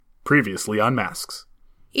Previously on Masks.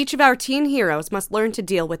 Each of our teen heroes must learn to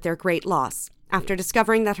deal with their great loss. After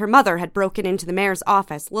discovering that her mother had broken into the mayor's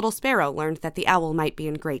office, Little Sparrow learned that the owl might be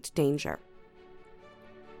in great danger.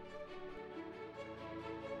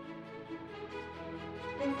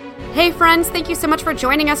 Hey friends, thank you so much for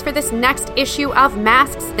joining us for this next issue of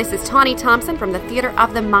Masks. This is Tawny Thompson from the Theater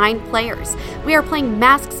of the Mind Players. We are playing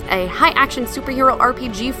Masks, a high-action superhero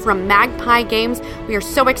RPG from Magpie Games. We are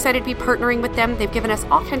so excited to be partnering with them. They've given us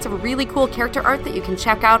all kinds of really cool character art that you can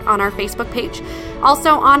check out on our Facebook page.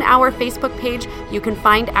 Also on our Facebook page, you can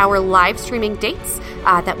find our live streaming dates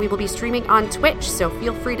that we will be streaming on Twitch, so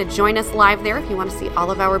feel free to join us live there if you want to see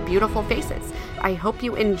all of our beautiful faces. I hope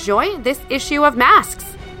you enjoy this issue of Masks.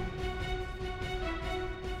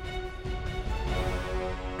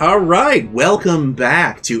 All right, welcome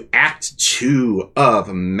back to Act 2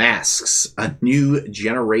 of Masks, A New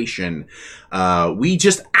Generation. We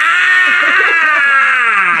just...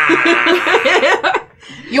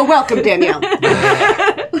 You're welcome, Danielle.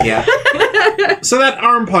 Yeah. So that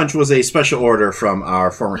arm punch was a special order from our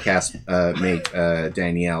former castmate,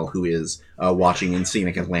 Danielle, who is watching in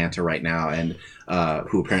scenic Atlanta right now, and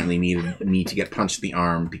who apparently needed me to get punched in the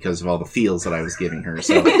arm because of all the feels that I was giving her.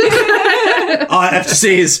 So all I have to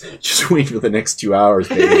say is just wait for the next 2 hours,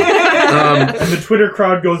 baby. And the Twitter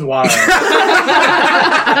crowd goes wild.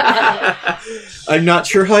 I'm not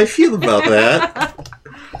sure how I feel about that.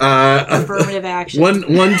 Affirmative action.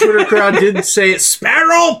 One Twitter crowd did say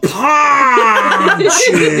Sparrow Punch.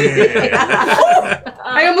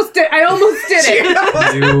 I almost did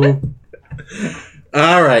it.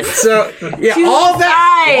 All right, so yeah, all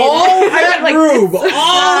that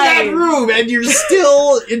room, and you're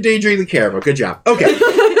still endangering the camera. Good job. Okay,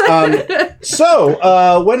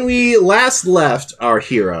 so when we last left our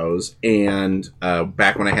heroes, and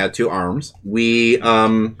back when I had two arms, we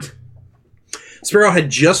Sparrow had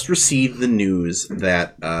just received the news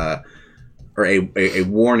that, or a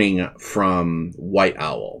warning from White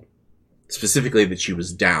Owl. Specifically that she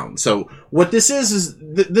was down. So what this is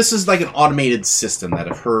this is like an automated system that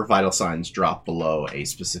if her vital signs drop below a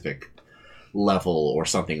specific level or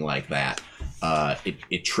something like that,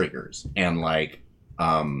 it triggers. And like,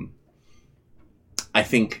 I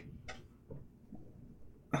think...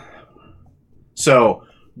 So,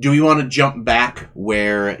 do we want to jump back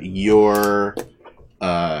where you're...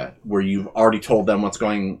 where you've already told them what's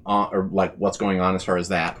going on, or like what's going on as far as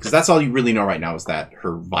that, because that's all you really know right now is that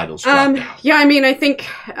her vitals dropped down. Yeah, I mean, I think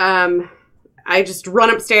I just run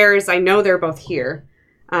upstairs. I know they're both here.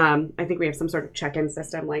 I think we have some sort of check-in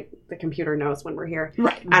system, like the computer knows when we're here.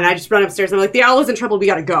 Right. And I just run upstairs and I'm like, the owl is in trouble. We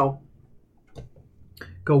gotta go.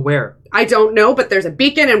 Go where? I don't know, but there's a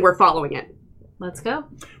beacon and we're following it. Let's go.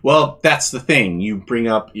 Well, that's the thing. You bring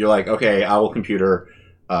up, you're like, okay, owl computer.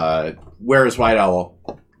 Where is White Owl?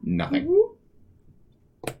 Nothing.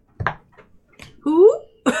 Who?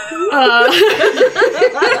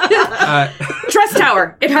 Trust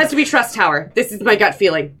Tower. It has to be Trust Tower. This is my gut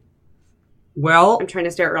feeling. Well, I'm trying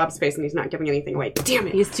to stare at Rob's face and he's not giving anything away. Damn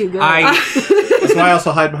it. He's too good. That's why I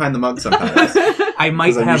also hide behind the mug sometimes. I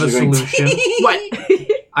might have a solution. What?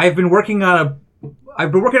 I've been working on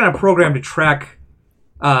a program to track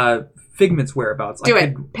Figment's whereabouts. Do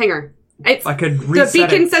it. Ping her. I could reset the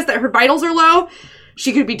beacon it. says that her vitals are low.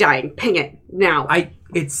 She could be dying. Ping it now.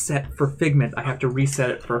 It's set for Figment. I have to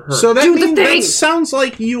reset it for her. So that sounds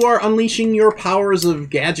like you are unleashing your powers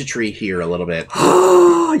of gadgetry here a little bit.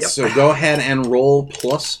 Yep. So go ahead and roll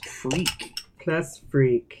plus freak. Plus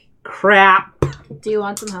freak. Crap. Do you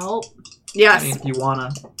want some help? Yes. I mean, do you Give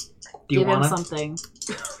wanna? him something.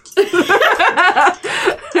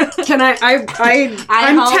 Can I'm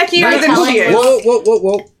techier than she is.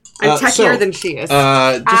 Whoa. I'm techier than she is.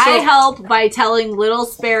 I help by telling Little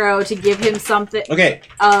Sparrow to give him something Okay.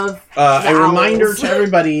 of a reminder to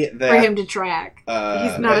everybody that for him to track.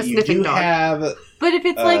 He's not a you sniffing do dog. have But if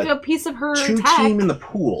it's like a piece of her two attack, team in the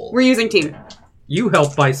pool. We're using team. You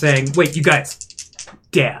help by saying, wait, you guys,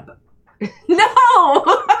 dab. no.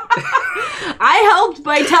 I helped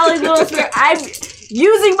by telling Little Sparrow I'm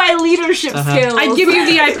using my leadership skills. I'd give you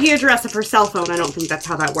the IP address of her cell phone. I don't think that's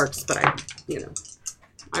how that works, but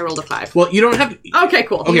I rolled a 5. Well, you don't have to... Okay,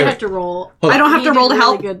 cool. Okay, You have to roll. Hold on. I don't have to roll to really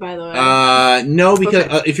help. Good, by the way. No, because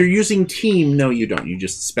Okay. if you're using team, no, you don't. You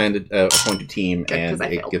just spend a point to team, Good, 'cause and I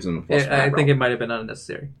it failed. gives them a plus. I think it might have been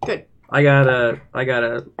unnecessary. Good. I got a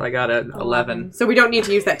 11. So we don't need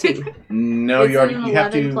to use that team. No, It's you already an you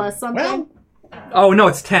have 11 to. plus something? Well, Oh no,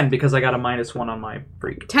 it's 10 because I got a -1 on my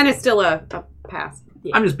freak. 10 is still a pass.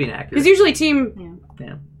 I'm just being accurate. Because usually team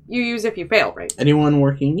Yeah. you use if you fail, right? anyone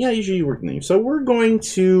working? Yeah, usually you work in the team. So we're going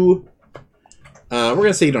to We're going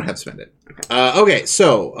to say you don't have to spend it. Okay,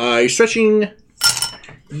 so you're stretching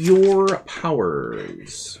your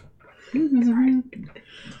powers. On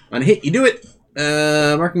a hit, you do it.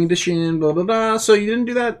 Marking condition, blah, blah, blah. So you didn't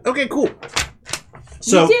do that? Okay, cool.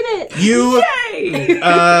 So you did it! You... Yay!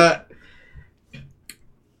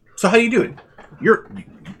 So how do you do it?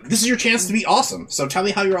 This is your chance to be awesome. So tell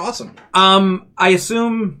me how you're awesome. I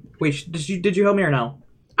assume... Wait, did you help me or no?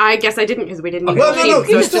 I guess I didn't because we didn't. Okay. Well, no,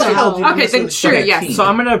 You it's still just help. help. Okay, then sure, yes. So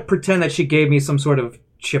I'm gonna pretend that she gave me some sort of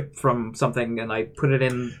chip from something, and I put it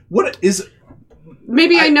in. What is...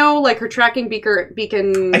 Maybe I know, like, her tracking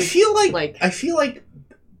beacon I feel like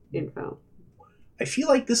info. I feel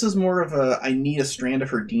like this is more of a I need a strand of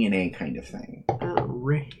her DNA kind of thing. Oh.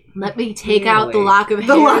 Let me take out the lock of hair.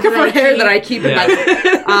 The lock of her hair that I keep in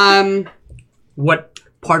Yeah. my... What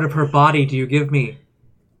part of her body do you give me?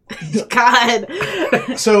 God.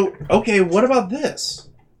 So, okay, what about this?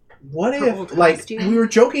 What old if, like, costume? we were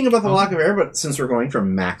joking about the lock of hair, but since we're going for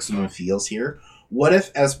maximum feels here, what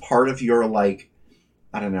if as part of your, like,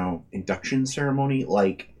 I don't know, induction ceremony,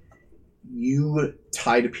 like, you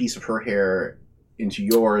tied a piece of her hair into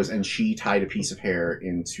yours and she tied a piece of hair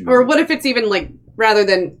into... Or what if it's even, like, rather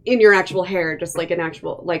than in your actual hair, just like an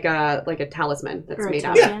actual, like a talisman that's Or a made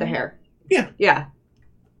out talisman. of the hair. Yeah. Yeah.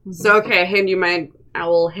 So, okay, I hand you my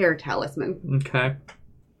owl hair talisman. Okay.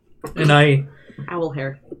 And I Owl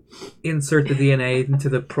hair. insert the DNA into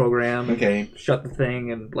the program. And Okay. shut the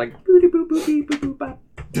thing and like boop boop boop boop boop boop.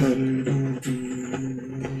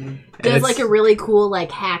 Does like a really cool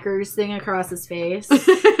like hackers thing across his face. Oh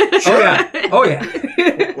yeah. Oh yeah.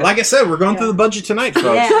 Like I said, we're going through the budget tonight,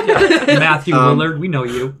 folks. Yeah. Matthew Willard, we know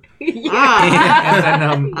you. Ah. And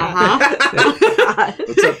then Uh-huh.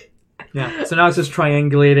 What's up? yeah. So now it's just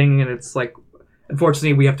triangulating, and it's like,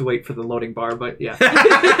 unfortunately, we have to wait for the loading bar. But yeah.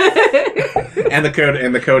 And the code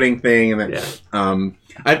and the coding thing, and then Yeah.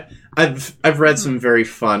 I've read some very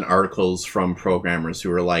fun articles from programmers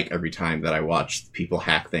who are like, every time that I watch people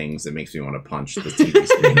hack things, it makes me want to punch the TV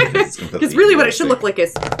screen. Because really what it should look like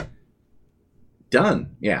is...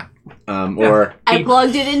 done. Yeah. Or I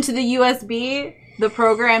plugged it into the USB. The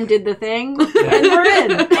program did the thing, and we're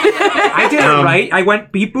in. I did it right. I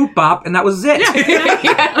went beep boop bop, and that was it.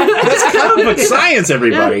 that's comic book science,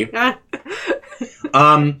 everybody. Yeah.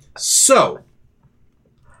 So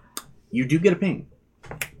you do get a ping,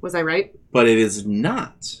 Was I right? but it is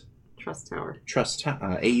not Trust Tower.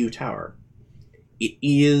 AU Tower. It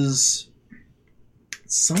is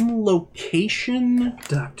some location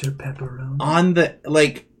Dr. Pepperoni. on the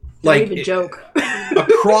like Not even a joke.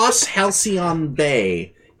 across Halcyon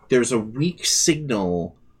Bay. There's a weak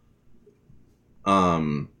signal.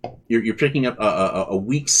 You're picking up a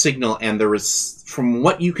weak signal, and there is, from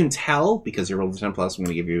what you can tell, because you rolled the 10+, I'm going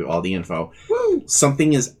to give you all the info. Woo.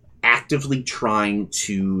 Something is actively trying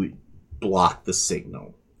to block the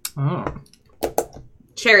signal. Oh.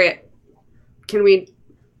 Chariot. Can we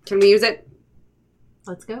use it?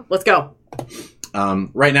 Let's go. Let's go.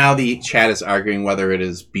 Right now, the chat is arguing whether it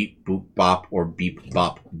is beep boop bop or beep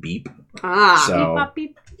bop beep. Ah. So Beep, bop,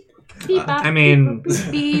 beep. Beep, bop, I mean- beep,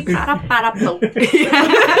 boop, beep. Beep, bada, bada, boop.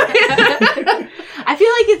 I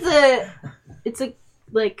feel like it's a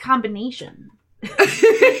like combination.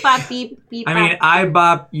 Beep, bop, beep, beep, I mean, bop. I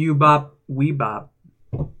bop, you bop, we bop,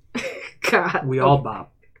 God. we all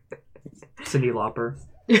bop. Cyndi Lauper.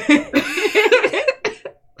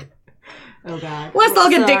 Oh God. Let's all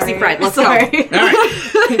get Sorry. Dixie fried. Let's Sorry. go. all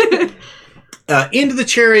right. Into the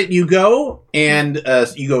chariot you go, and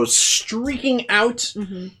you go streaking out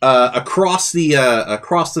Mhm. across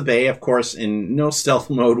the bay, of course, in no stealth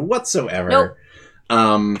mode whatsoever.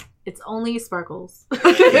 Nope. It's only sparkles.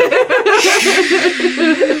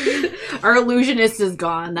 Our illusionist is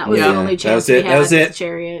gone. That was Yeah, the only that chance was we it, had that was with it. the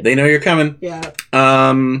chariot. They know you're coming. Yeah.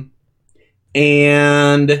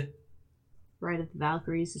 And Right at the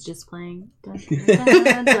Valkyries is just playing. Dun, dun, dun,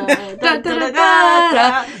 dun, dun, dun, dun,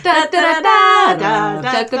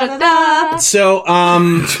 dun, dun, dun. so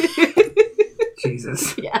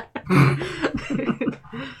Jesus. Yeah.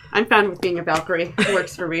 I'm fine with being a Valkyrie. It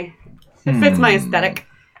works for me. It fits my aesthetic.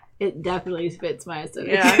 It definitely fits my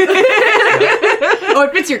aesthetic. Yeah. Oh,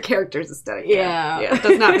 it fits your character's aesthetic. Yeah. Yeah, it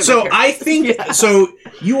does not fit so my I think Yeah. so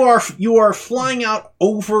you are flying out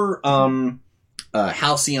over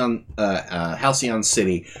Halcyon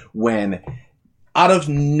City when out of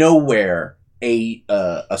nowhere a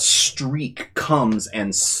streak comes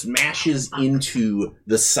and smashes into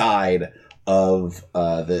the side of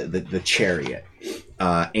the chariot,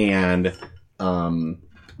 and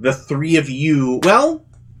the three of you. Well,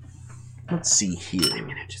 let's see here. I'm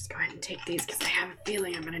gonna just go ahead and take these because I have a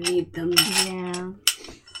feeling I'm gonna need them. Yeah.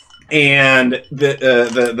 And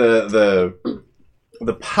the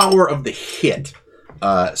power of the hit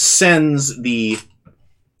sends the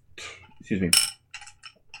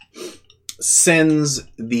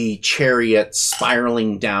chariot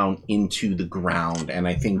spiraling down into the ground, and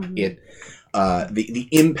I think the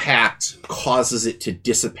impact causes it to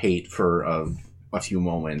dissipate for a few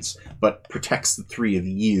moments, but protects the three of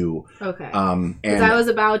you. Okay. And I was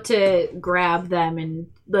about to grab them and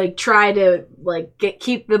try to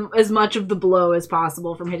keep them as much of the blow as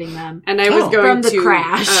possible from hitting them. And I was going from the to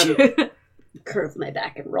crash. curve my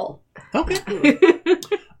back and roll. Okay.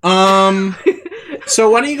 So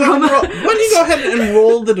why don't you go ahead and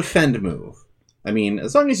roll the defend move? I mean,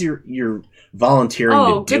 as long as you're volunteering to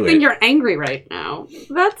do it. Good thing you're angry right now.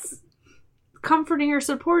 That's comforting or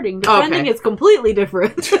supporting. Defending is completely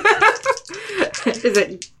different. Is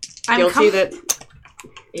it guilty that?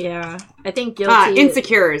 Yeah, I think guilty.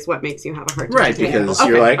 Insecure is what makes you have a hard time. Right, because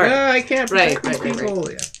you're like, I can't protect these right. people.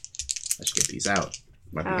 Yeah. Let's get these out.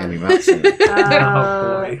 Might be handing them out soon.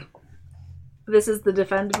 Oh boy. This is the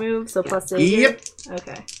defend move, so plus 2. Yep.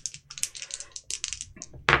 Okay.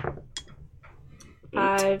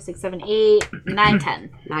 5, 6, 7, 8, 9, 10.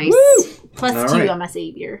 Nice. Woo! Plus All 2 right. on my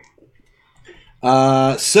savior.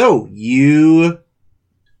 So you.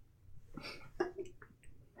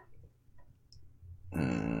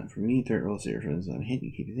 For me, third roll 0 friends on hit.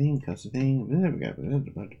 You keep the thing, cost the thing.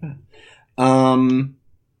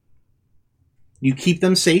 You keep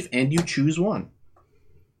them safe, and you choose one.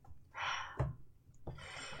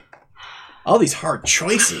 All these hard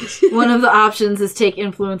choices. One of the options is take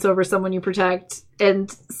influence over someone you protect,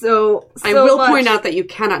 and so I will point out that you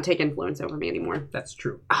cannot take influence over me anymore. That's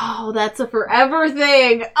true. Oh, that's a forever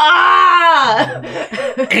thing. Ah!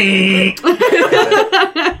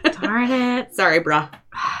 Darn it. Sorry, bruh.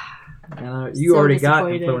 You So already got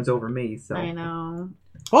disappointed. influence over me, so I know.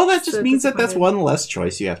 Well, that just So means that that's disappointed. one less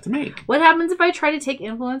choice you have to make. What happens if I try to take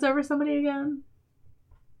influence over somebody again?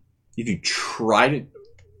 If you try to...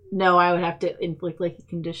 No, I would have to inflict a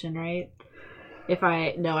condition, right?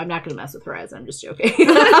 No, I'm not going to mess with Horizon. I'm just joking.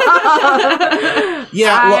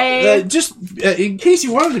 Yeah, just in case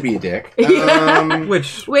you wanted to be a dick.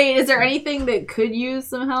 which Wait, is there anything that could use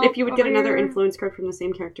some help? If you would get over another here? influence card from the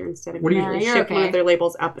same character instead of What do you- Yeah, shift you're one okay. of their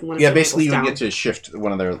labels up and one of Yeah, their basically you labels would down. get to shift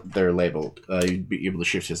one of their label. You'd be able to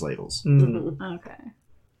shift his labels. Okay.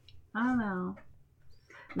 I don't know.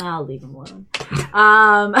 No, I'll leave him alone.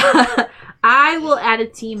 I will add a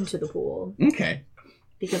team to the pool Okay.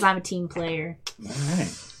 because I'm a team player. All right.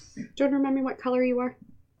 Do you remember me what color you are?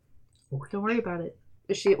 Don't worry about it.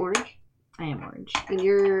 Is she orange? I am orange. And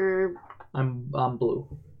you're... I'm blue.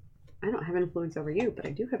 I don't have influence over you, but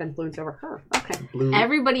I do have influence over her. Okay. Blue.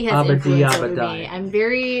 Everybody has Abba influence Abba over die. me. I'm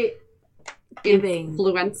very giving.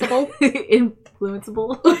 Influenceable?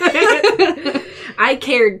 Influenceable. I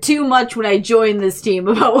cared too much when I joined this team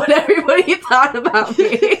about what everybody thought about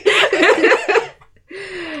me.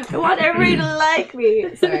 I want everybody to like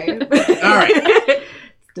me. Sorry. All right.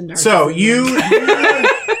 So you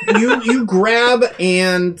grab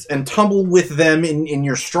and tumble with them in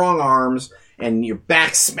your strong arms, and your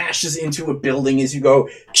back smashes into a building as you go.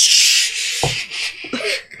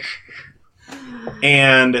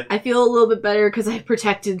 And I feel a little bit better because I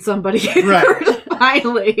protected somebody. Right.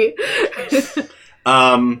 Finally.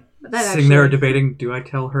 That Sitting there debating, do I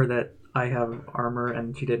tell her that I have armor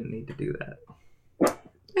and she didn't need to do that?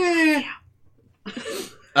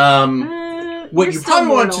 What you probably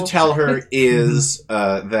want to tell her is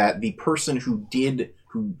that the person who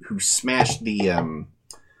smashed the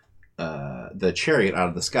chariot out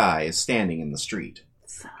of the sky is standing in the street,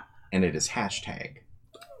 and it is hashtag.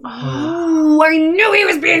 Oh, I knew he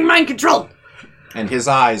was being mind controlled! And his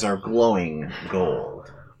eyes are glowing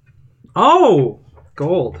gold. Oh!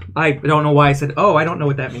 Gold. I don't know why I said, I don't know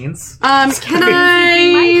what that means. Can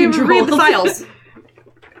I read the files?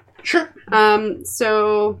 Sure.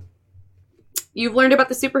 So you've learned about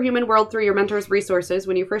the superhuman world through your mentor's resources.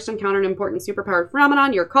 When you first encounter an important superpowered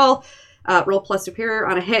phenomenon, your call, roll plus superior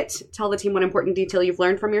on a hit. Tell the team what important detail you've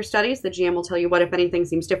learned from your studies. The GM will tell you what, if anything,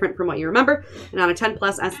 seems different from what you remember. And on a 10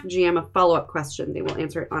 plus, ask the GM a follow-up question. They will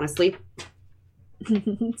answer it honestly.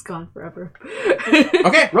 It's gone forever.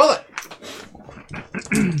 Okay, roll it.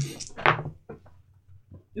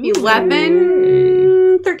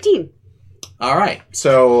 11, 13. All right.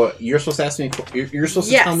 So you're supposed to ask me. You're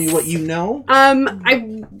supposed to tell me what you know.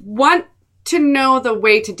 I want to know the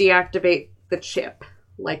way to deactivate the chip.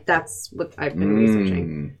 Like, that's what I've been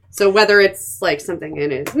researching. So whether it's like something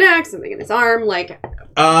in his neck, something in his arm, like.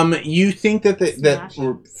 You think that the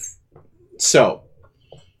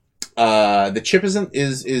chip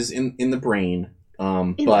is in the brain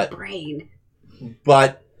In But the brain.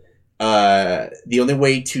 The only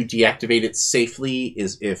way to deactivate it safely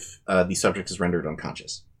is if the subject is rendered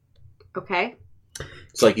unconscious. Okay.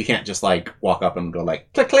 So like you can't just like walk up and go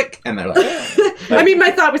like click click and they're like. I mean,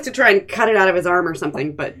 my thought was to try and cut it out of his arm or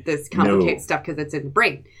something, but this complicates stuff because it's in the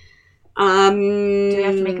brain. Do we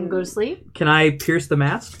have to make him go to sleep? Can I pierce the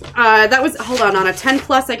mask? That was, hold on a 10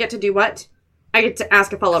 plus, I get to do what? I get to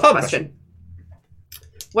ask a follow-up question.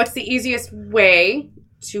 What's the easiest way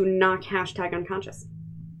to knock hashtag unconscious?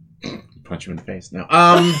 Punch him in the face. No.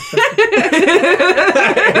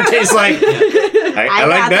 Tastes like. I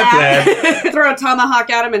like that plan. Throw a tomahawk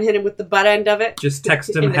at him and hit him with the butt end of it. Just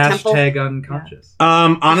text him In the temple? hashtag unconscious.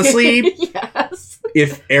 Honestly, Yes.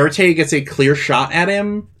 if Arete gets a clear shot at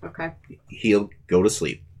him, Okay. he'll go to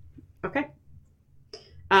sleep. Okay.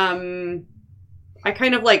 I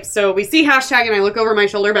kind of like, so we see hashtag and I look over my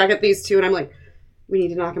shoulder back at these two and I'm like, we need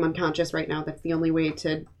to knock him unconscious right now. That's the only way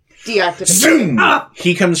to deactivate Zoom! him. Ah!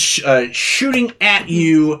 He comes shooting at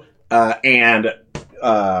you and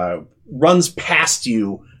runs past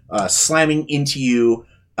you, slamming into you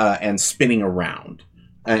and spinning around.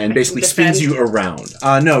 And basically spins you around.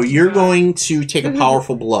 No, you're going to take a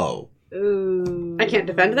powerful blow. Ooh. I can't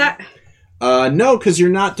defend that. No, because you're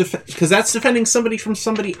not because that's defending somebody from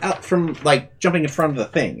somebody up from like jumping in front of the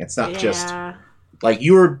thing. It's not just like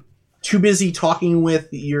you were too busy talking with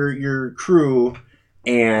your crew,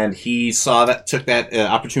 and he saw that took that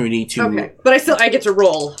opportunity to. Okay, but I get to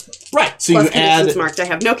roll. Right, so Plus you conditions add. marked. I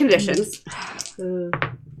have no conditions.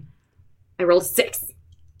 I rolled a 6,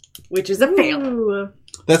 which is a fail. Ooh.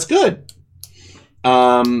 That's good.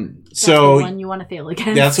 That's So the one you want to fail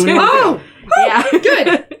against. that's what you Oh, Yeah.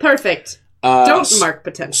 good, perfect. Don't mark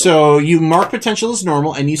potential. So you mark potential as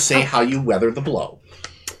normal, and you say how you weather the blow.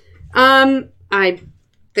 I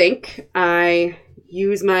think I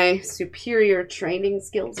use my superior training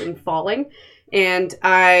skills in falling, and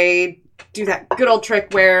I do that good old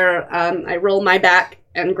trick where I roll my back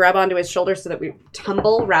and grab onto his shoulder so that we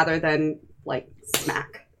tumble rather than like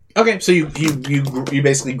smack. Okay, so you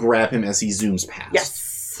basically grab him as he zooms past.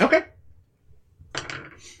 Yes. Okay.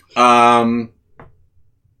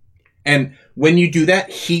 And when you do that,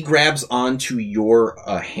 he grabs onto your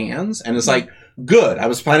hands and is like, "Good. I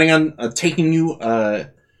was planning on taking you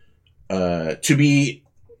to be.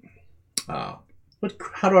 What?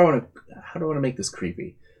 How do I want to make this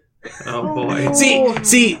creepy? Oh boy.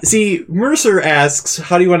 See. Mercer asks,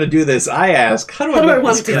 "How do you want to do this?" I ask, "How do I make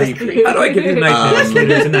this creepy?" How do I give you nightmares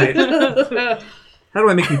later tonight? How do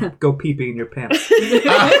I make you go pee-pee in your pants?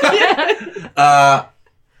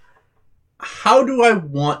 How do I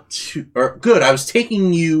want to... Or, good, I was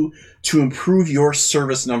taking you to improve your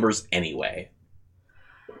service numbers anyway.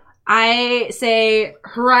 I say,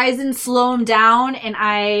 Horizon, slow him down, and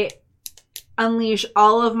I unleash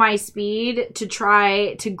all of my speed to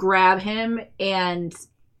try to grab him and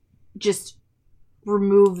just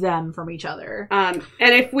remove them from each other. And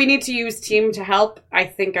if we need to use team to help, I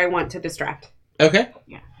think I want to distract. Okay.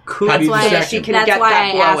 Cool. How do you That's why distract she him? can That's get why that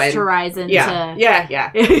I blow asked in. Horizon Yeah. to Yeah.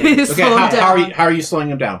 Okay, slow him down. how are you slowing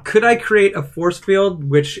him down? Could I create a force field,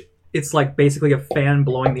 which it's like basically a fan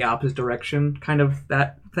blowing the opposite direction, kind of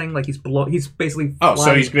that thing? Like he's basically Oh,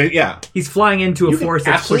 flying, so he's flying into a you can force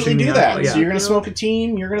that's absolutely pushing do the that. other. So Yeah. you're going to smoke a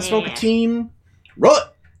team. Yeah. Roll it.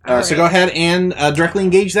 So Alright. go ahead and directly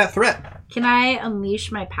engage that threat. Can I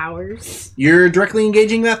unleash my powers? You're directly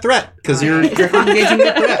engaging that threat because you're directly engaging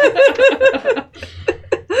that threat.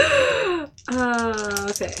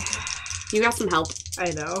 Okay. You got some help.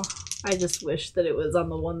 I know. I just wish that it was on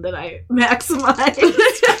the one that I maximized.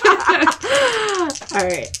 All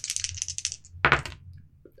right.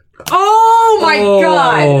 Oh my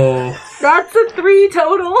god! That's a 3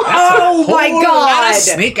 total. Oh my Whole lot god! of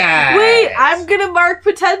snake eyes. Wait, I'm gonna mark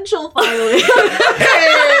potential finally.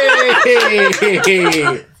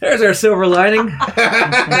 Hey! There's our silver lining.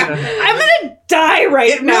 I'm gonna die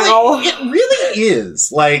right now. It really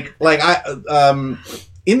is. Like I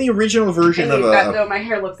in the original version of though my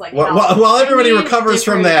hair looks like hell. while everybody I need recovers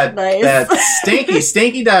from that different that dice.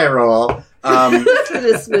 stanky die roll.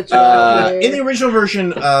 This switch over In the original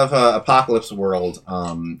version of Apocalypse World,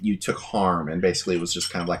 you took harm, and basically it was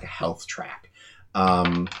just kind of like a health track.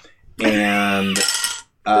 And shame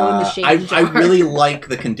jar. I really like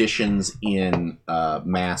the conditions in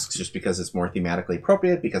Masks, just because it's more thematically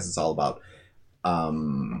appropriate, because it's all about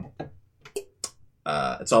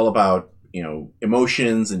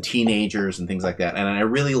emotions and teenagers and things like that. And I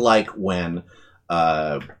really like when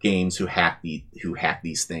games who hack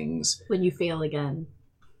these things, when you fail again.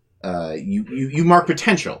 you mark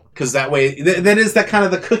potential, because that way that is that kind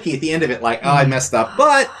of the cookie at the end of it, like, oh, I messed up,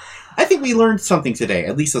 but I think we learned something today.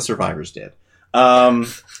 At least the survivors did.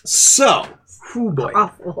 So. Oh boy.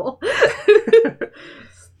 Awful.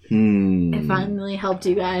 Hmm. I finally helped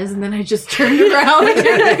you guys, and then I just turned around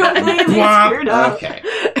and completely screwed up. Okay.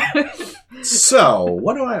 So,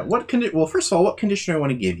 well, first of all, what condition do I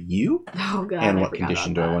want to give you? Oh god. And I what forgot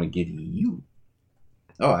condition do about I that. want to give you?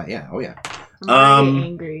 Oh, yeah. I'm already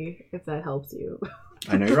angry, if that helps you.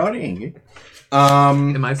 I know you're already angry.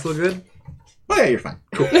 Am I still good? Oh, yeah, you're fine.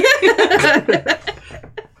 Cool.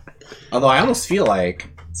 Although I almost feel like,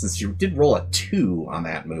 since you did roll a 2 on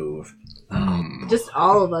that move... Just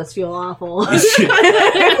all of us feel awful.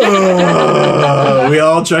 We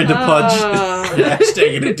all tried to punch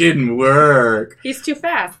hashtag and it didn't work. He's too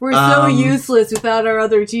fast. We're so useless without our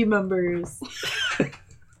other team members.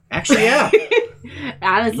 Actually, yeah.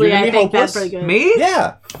 Honestly, You're gonna I be think that's hopeless? pretty good. Me?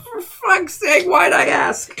 Yeah. For fuck's sake, why'd I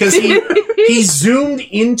ask? Because he zoomed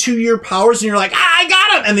into your powers and you're like, I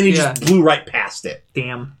got him! And then he just blew right past it.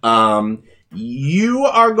 Damn. You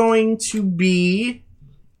are going to be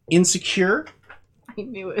insecure. I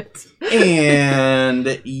knew it.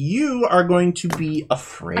 And you are going to be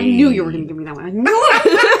afraid. I knew you were going to give me that one. I knew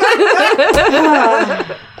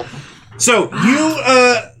it. So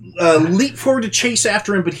you leap forward to chase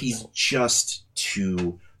after him, but he's just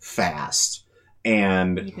too fast.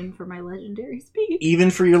 And Even for my legendary speed. even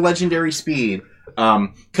for your legendary speed,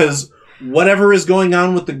 because whatever is going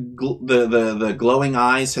on with the glowing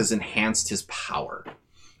eyes has enhanced his power,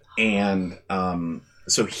 and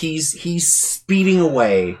so he's speeding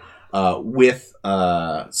away with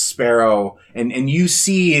Sparrow, and you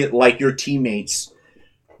see like your teammates,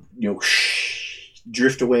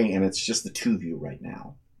 drift away, and it's just the two of you right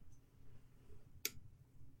now.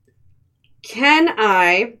 Can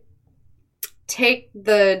I take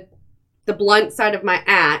the blunt side of my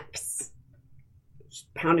axe,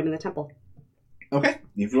 just pound him in the temple? Okay,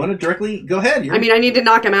 if you want to directly go ahead. I mean, I need to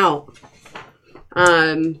knock him out.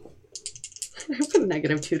 I have a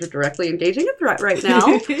 -2 to directly engaging a threat right now.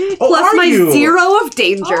 Plus my 0 of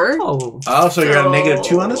danger. Oh, so you're at a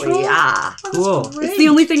 -2 on this roll. Yeah. cool. It's the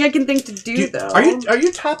only thing I can think to do, though. Are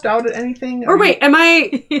you topped out at anything? Or wait, am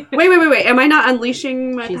I... Wait. Am I not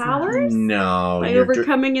unleashing my She's not. powers? No. By you're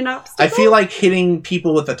overcoming an obstacle? I feel like hitting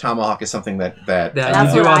people with a tomahawk is something that That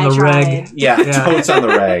That's you do what on I the tried. reg. yeah, Yeah. totes on the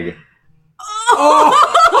reg.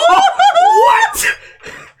 What?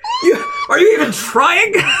 Are you even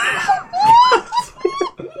trying?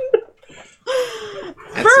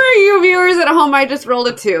 That's For you viewers at home, I just rolled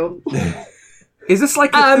a 2. Is this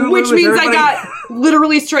like Cthulhu? Which Is means everybody- I got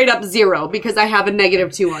literally straight up 0 because I have a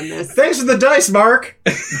 -2 on this. Thanks for the dice, Mark.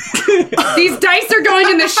 These dice are going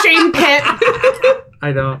in the shame pit.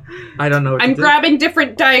 I don't know. What I'm to do. grabbing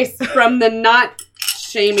different dice from the not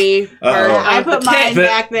shamey part Uh-oh. of I the put mine pit.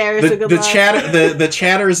 back there, so good luck. The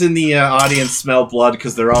chatters in the audience smell blood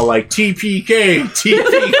because they're all like TPK.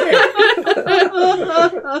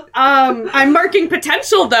 I'm marking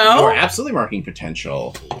potential though. You're absolutely marking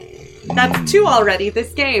potential. That's 2 already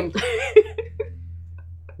this game.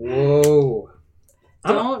 Whoa.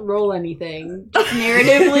 Don't roll anything. Just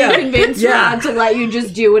narratively convince Yeah. Rod to let you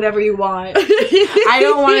just do whatever you want. I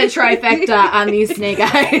don't want a trifecta on these snake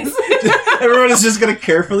eyes. Everyone is just gonna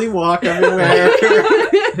carefully walk everywhere.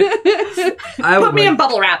 Put me in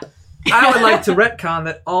bubble wrap. I would like to retcon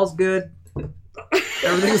that all's good.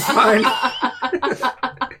 Everything's fine.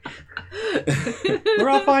 We're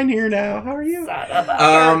all fine here now. How are you?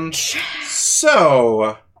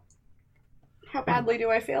 So, How badly do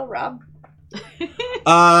I fail, Rob?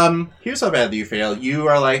 here's how badly you fail. You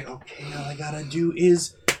are like, okay, all I gotta do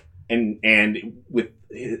is, and with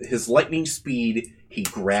his lightning speed, he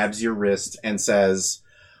grabs your wrist and says,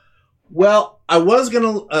 well, I was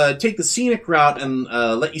gonna take the scenic route and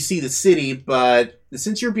let you see the city, but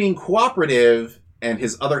since you're being cooperative, and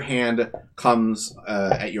his other hand comes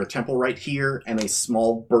at your temple right here, and a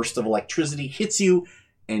small burst of electricity hits you,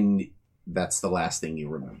 and that's the last thing you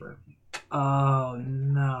remember. Oh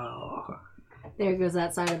no. There goes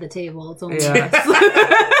that side of the table. It's only Yeah.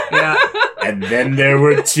 Yeah. And then there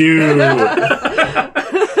were 2.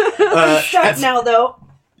 Stop now, though.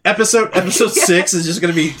 Episode 6 is just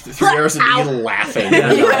going to be 3 hours of me laughing.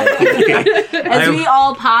 as we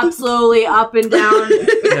all pop slowly up and down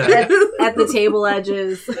Yeah. at the table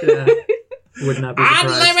edges. Yeah. Would not be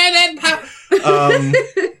surprised. Unlimited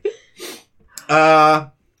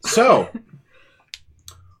power. So,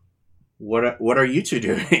 what are you two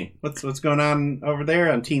doing? What's going on over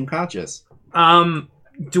there on Team Conscious? Have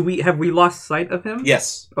we lost sight of him?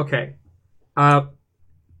 Yes. Okay.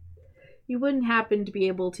 You wouldn't happen to be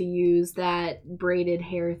able to use that braided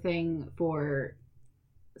hair thing for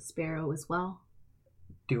Sparrow as well?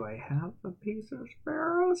 Do I have a piece of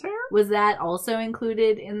Sparrow's hair? Was that also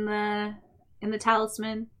included in the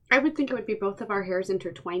talisman? I would think it would be both of our hairs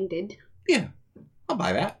intertwined. Yeah, I'll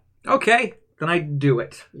buy that. Okay, then I do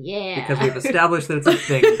it. Yeah. Because we've established that it's a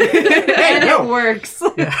thing. And no. it works.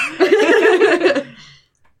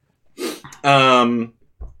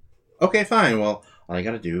 Okay, fine. Well, all I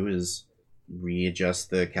gotta do is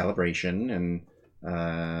readjust the calibration and,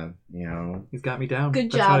 He's got me down.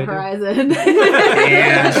 Good That's what job, I do. Horizon.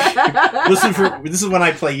 this is when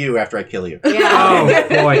I play you after I kill you. Yeah. Oh,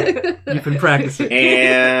 boy. You've been practicing.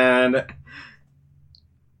 And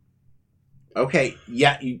okay,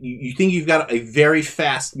 yeah, you think you've got a very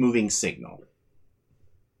fast moving signal.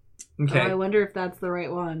 Okay. Oh, I wonder if that's the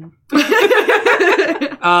right one.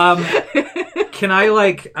 Can I,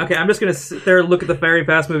 okay, I'm just going to sit there and look at the very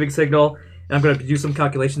fast moving signal, and I'm going to do some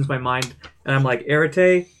calculations in my mind, and I'm like,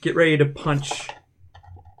 Arete, get ready to punch.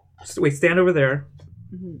 Wait, stand over there.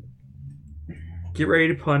 Mm-hmm. Get ready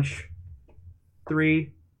to punch.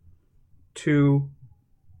 3, 2,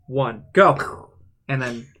 1, go! And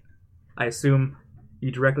then I assume you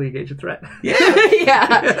directly engage the threat. Yeah,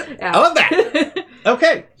 yeah. I love that.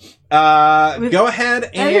 Okay, go ahead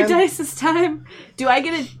and Energize this time. Do I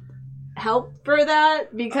get a help for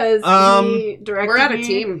that? Because he directed We're out of me?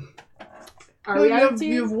 team. Are we out of you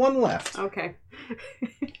team? have one left. Okay.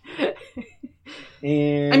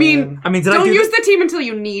 And I mean, did I don't do use the team until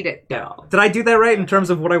you need it. Yeah. Did I do that right in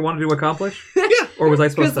terms of what I wanted to accomplish? yeah. Or was I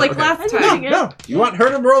supposed Because to? like Okay. last time. No, you want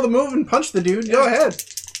her to roll the move and punch the dude? Go ahead.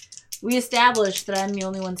 We established that I'm the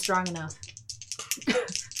only one strong enough.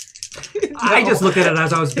 I just looked at it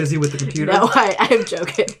as I was busy with the computer. No, I'm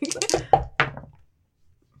joking.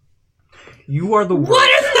 You are the worst. What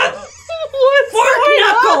is that? What's Fork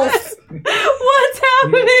Knuckles? What's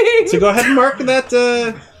happening? So go ahead and mark that.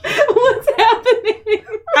 What's happening?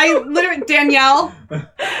 I literally, Danielle,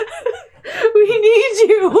 We need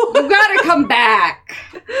you. you gotta come back.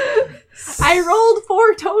 I rolled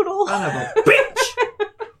 4 total. Son of a bitch!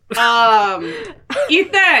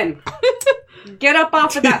 Ethan, get up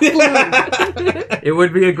off of that flume. It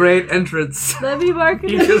would be a great entrance. Let me mark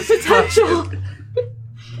it You as just potential.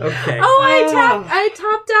 Okay. Oh, I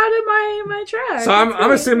topped out of my track. So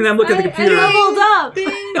I'm assuming I'm looking at the computer. I leveled up.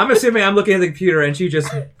 I'm assuming I'm looking at the computer and she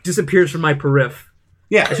just disappears from my periph.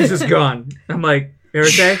 Yeah. She's just gone. I'm like,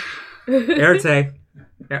 Arete? Arete?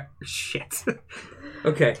 Yeah, shit.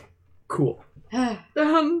 Okay. Cool.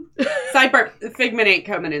 Sidebar, Figment ain't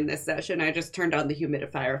coming in this session. I just turned on the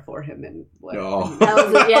humidifier for him and what? Oh.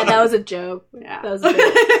 That was a joke. Yeah. That was a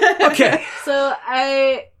joke. Okay. So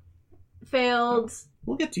I failed.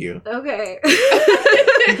 We'll get to you. Okay.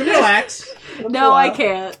 You can relax. No, I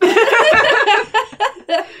can't.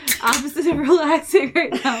 Opposite of relaxing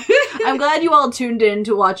right now. I'm glad you all tuned in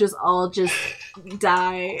to watch us all just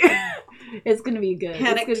die. It's gonna be good.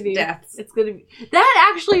 Panicked it's gonna be, deaths. It's gonna be.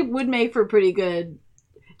 That actually would make for pretty good.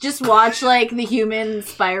 Just watch the human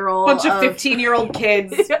spiral. Bunch of 15-year-old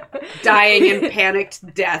kids dying in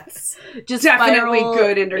panicked deaths. Just Definitely spiral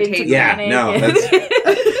good entertainment. into Yeah, panic. no,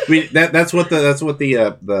 that's what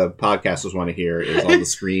the podcasters want to hear is all the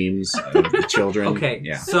screams of the children. Okay.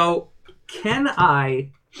 Yeah. So, can I,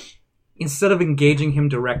 instead of engaging him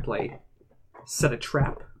directly, set a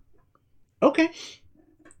trap? Okay.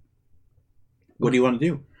 What do you want to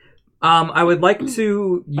do? I would like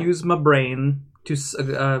to use my brain to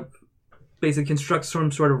basically construct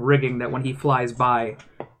some sort of rigging that when he flies by,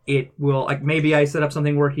 it will, maybe I set up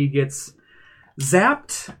something where he gets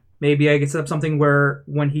zapped. Maybe I can set up something where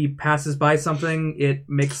when he passes by something, it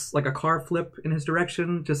makes a car flip in his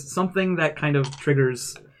direction. Just something that kind of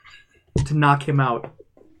triggers to knock him out.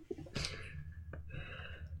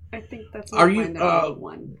 I think that's Are you,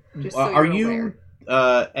 one. Just so are you're you,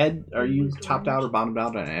 aware. Ed, are you topped out or bottomed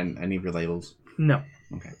out on any of your labels? No.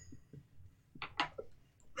 Okay.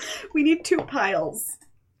 We need 2 piles.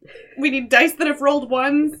 We need dice that have rolled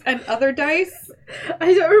ones and other dice.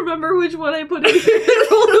 I don't remember which one I put in here.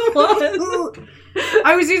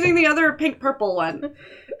 I was using the other pink-purple one.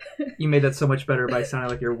 You made that so much better by sounding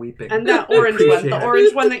like you're weeping. And that I orange one. appreciate The it.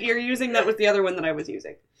 orange one that you're using, that was the other one that I was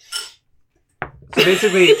using. So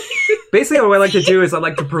basically what I like to do is I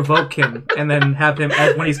like to provoke him and then have him,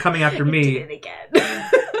 as when he's coming after me, Did it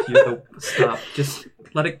again. stop. Just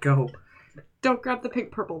let it go. Don't grab the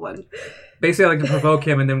pink-purple one. Basically, I like to provoke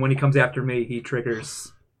him, and then when he comes after me, he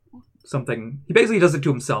triggers something. He basically does it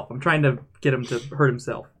to himself. I'm trying to get him to hurt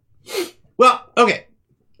himself. Well, okay.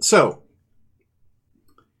 So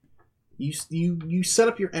you set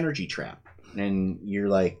up your energy trap, and you're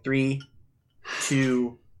like 3,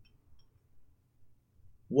 2,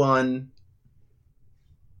 1,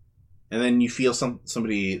 and then you feel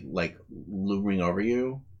somebody like looming over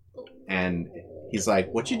you, and he's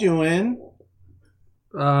like, "What you doing?"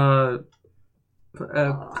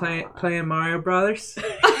 Playing Mario Brothers.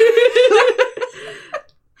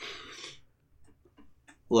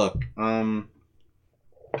 Look, I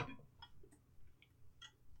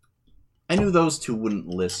knew those two wouldn't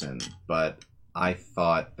listen, but I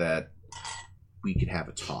thought that we could have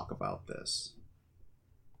a talk about this.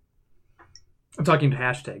 I'm talking to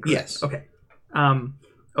hashtag. Right? Yes. Okay.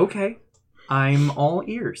 Okay. I'm all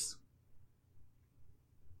ears.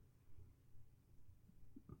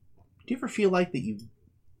 Do you ever feel like that you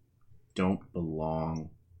don't belong?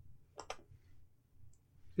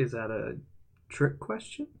 Is that a trick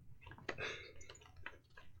question?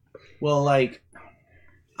 Well, like,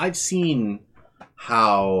 I've seen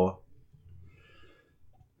how...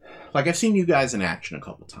 Like, I've seen you guys in action a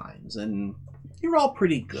couple times, and you're all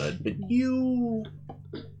pretty good, but you...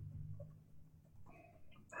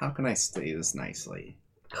 How can I say this nicely?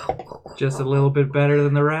 Just a little bit better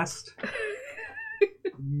than the rest?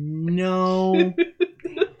 No.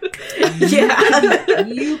 Yeah.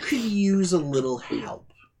 You could use a little help.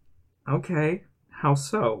 Okay. How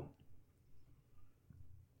so?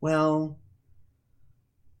 Well,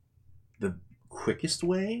 the quickest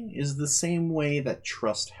way is the same way that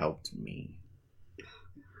trust helped me.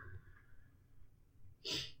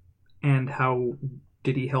 And how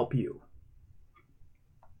did he help you?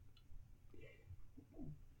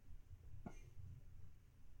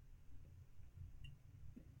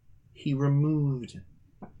 He removed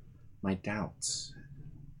my doubts.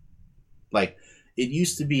 Like, it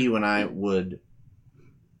used to be when I would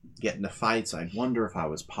get into fights, I'd wonder if I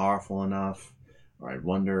was powerful enough, or I'd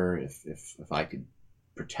wonder if I could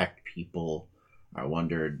protect people. I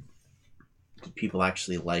wondered, did people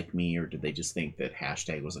actually like me, or did they just think that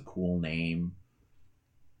hashtag was a cool name?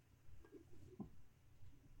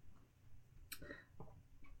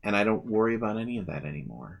 And I don't worry about any of that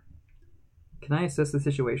anymore. Can I assess the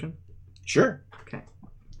situation? Sure. Okay.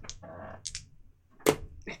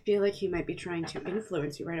 I feel like he might be trying to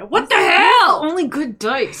influence you right now. What the hell? Only good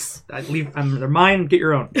dice. They're mine. Get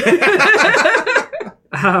your own.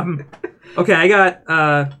 Okay, I got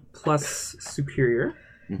plus superior.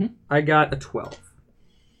 Mm-hmm. I got a 12.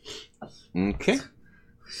 Okay.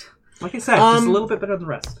 Like I said, just a little bit better than the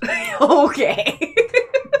rest. Okay.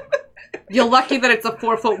 You're lucky that it's a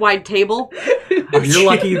 4-foot wide table. You're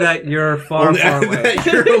lucky that you're far, far away.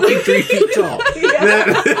 You're only 3 feet tall.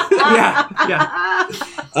 Yeah.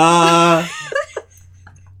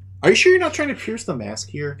 Are you sure you're not trying to pierce the mask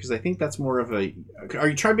here? Because I think that's more of a... Are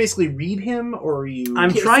you trying to basically read him, or are you...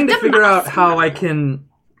 I'm trying to figure out how I can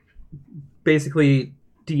basically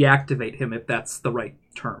deactivate him, if that's the right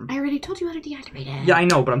term. I already told you how to deactivate him. Yeah, I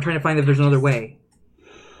know, but I'm trying to find if there's another way.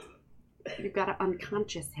 You've got to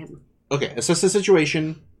unconscious him. Okay, assess the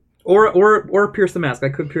situation. Or pierce the mask. I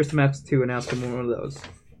could pierce the mask too and ask him one of those.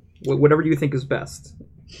 Whatever you think is best.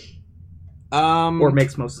 Or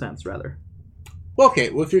makes most sense, rather. Well, okay.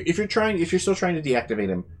 Well, if you're still trying to deactivate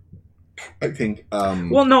him, I think.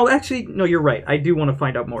 Well, no, actually, no. You're right. I do want to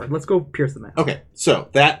find out more. Let's go pierce the mask. Okay, so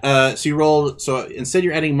that so you rolled. So instead,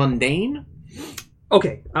 you're adding mundane.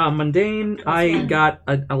 Okay, mundane. I got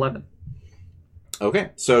an 11.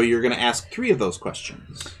 Okay, so you're going to ask 3 of those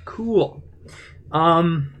questions. Cool.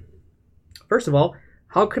 First of all,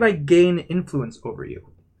 how could I gain influence over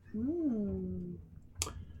you?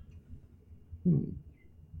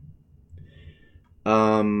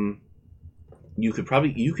 You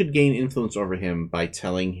could gain influence over him by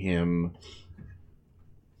telling him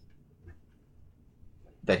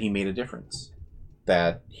that he made a difference.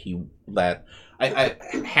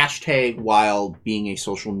 Hashtag, while being a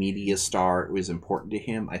social media star was important to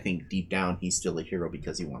him, I think deep down he's still a hero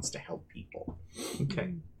because he wants to help people.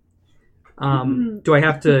 Okay. Do I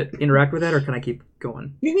have to interact with that, or can I keep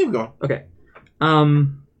going? You can keep going. Okay.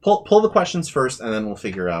 Pull the questions first, and then we'll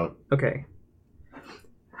figure out. Okay.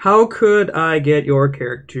 How could I get your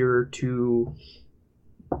character to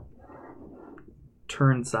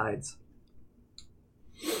turn sides?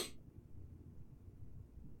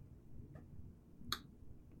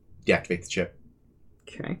 Deactivate the chip.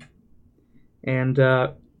 Okay. And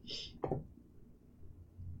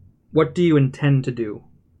what do you intend to do?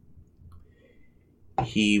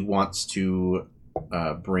 He wants to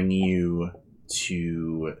bring you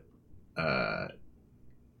to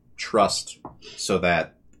trust so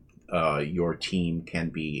that your team can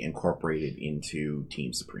be incorporated into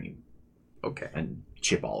Team Supreme. Okay. And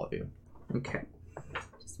chip all of you. Okay.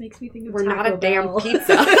 Just makes me think of We're not Taco a damn Bell.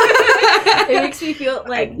 pizza. It makes me feel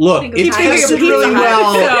like Look, think of it Taco tested Bell. really Pizza Hut,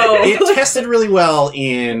 well. so- It tested really well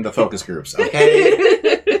in the focus groups.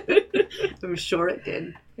 Okay. I'm sure it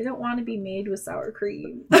did. I don't want to be made with sour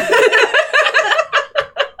cream.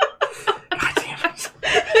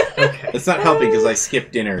 Okay. It's not helping because I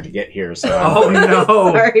skipped dinner to get here. So Oh no!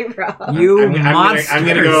 Sorry, Rob. You I'm monsters!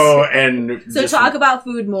 gonna go and So talk about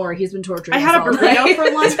food more. He's been torturing I had a us all burrito day.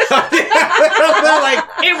 for lunch. They're like,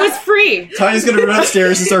 It was free. Tanya's gonna run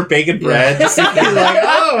upstairs and start baking bread. Just like,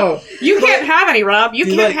 oh, You can't have any, Rob. You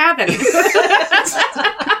You can't like- have any.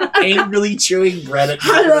 angrily chewing bread at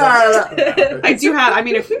I do have. I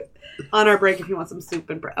mean, if on our break, if you want some soup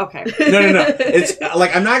and bread, okay. No. It's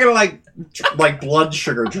like I'm not gonna like blood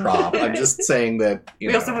sugar drop. I'm just saying that you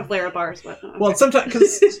We know. also have Lara bars, but Well, sometimes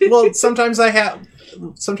sometimes I have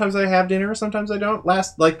dinner, sometimes I don't.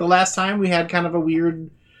 The last time we had kind of a weird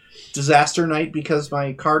disaster night because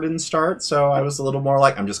my car didn't start, so I was a little more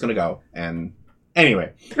like I'm just gonna go. And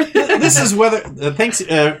anyway, this is whether thanks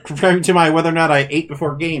comparing to my whether or not I ate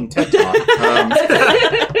before game TED Talk.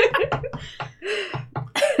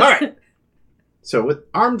 All right. So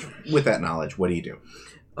armed with that knowledge, what do you do?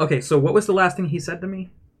 Okay, so what was the last thing he said to me?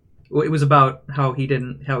 Well, it was about how he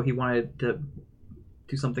wanted to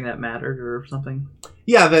do something that mattered or something.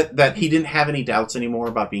 Yeah, that he didn't have any doubts anymore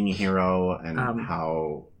about being a hero and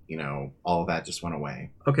how all of that just went away.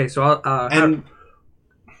 Okay, so And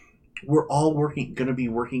we're all going to be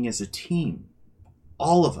working as a team.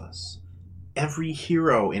 All of us. Every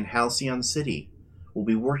hero in Halcyon City will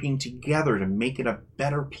be working together to make it a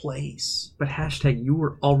better place. but you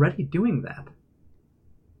were already doing that.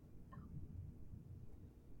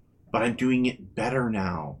 But I'm doing it better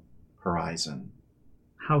now, Horizon.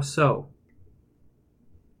 How so?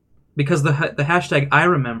 Because the hashtag I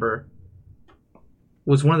remember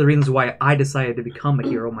was one of the reasons why I decided to become a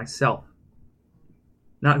hero myself.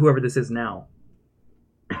 Not whoever this is now.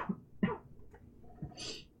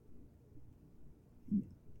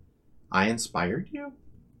 I inspired you?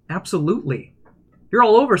 Absolutely. You're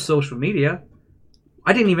all over social media.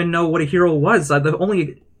 I didn't even know what a hero was. The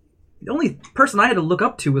only person I had to look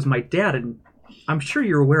up to was my dad, and I'm sure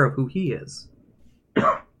you're aware of who he is.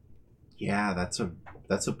 Yeah, that's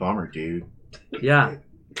a bummer, dude. Yeah.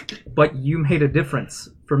 But you made a difference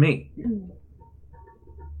for me.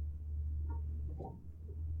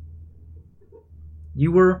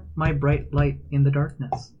 You were my bright light in the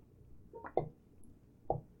darkness.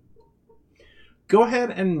 Go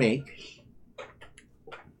ahead and make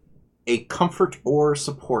a comfort or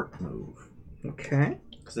support move. Okay.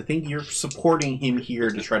 Because I think you're supporting him here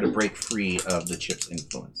to try to break free of the chip's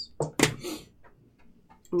influence.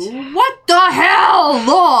 What the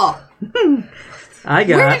hell? I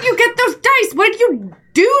Where got did you get those dice? What did you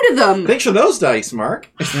do to them? Thanks for those dice, Mark.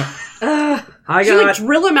 I Did you got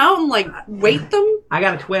drill them out and weight them? I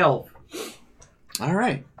got a 12. All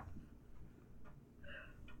right.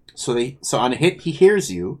 So on a hit, he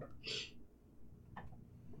hears you.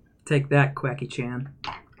 Take that, Quacky Chan.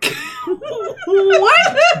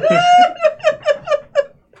 What?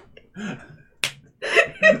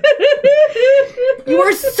 You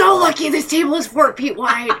are so lucky this table is 4 feet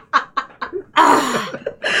wide. Ah.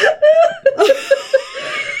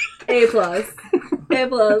 A plus. A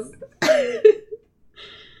plus.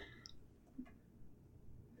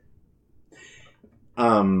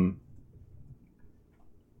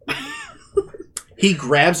 He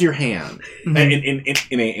grabs your hand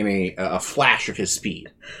in a flash of his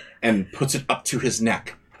speed and puts it up to his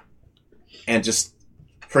neck, and just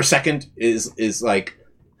for a second is like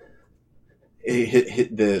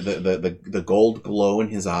the gold glow in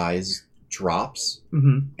his eyes drops,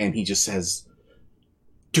 and he just says,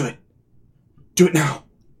 "Do it now."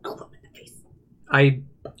 I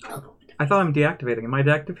thought I'm deactivating. Am I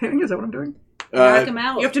deactivating? Is that what I'm doing? Knock him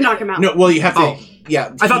out. You have to knock him out. No, well, you have to. Oh.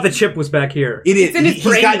 Yeah, I thought the chip was back here. it is. It's in his He's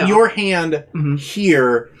brain, got though. your hand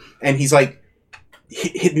here, and he's like,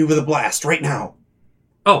 "Hit me with a blast right now."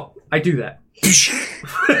 Oh, I do that.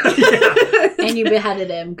 And you beheaded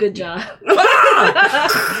him. Good job.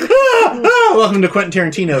 Welcome to Quentin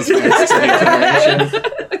Tarantino's Next Generation.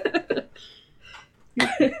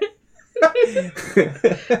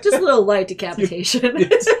 Just a little light decapitation.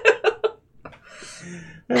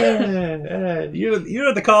 You know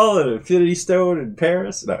what they call an Infinity Stone in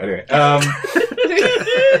Paris? No, anyway.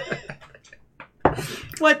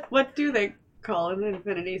 What do they call an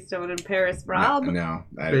Infinity Stone in Paris, Rob? No.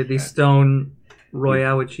 The Stone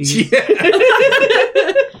Royale with cheese. Yeah.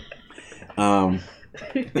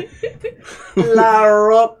 La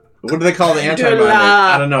Roque. What do they call the anti-mind?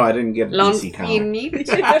 I don't know. I didn't get a DC count.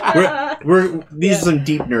 These are some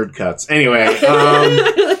deep nerd cuts. Anyway,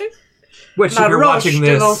 which if you're watching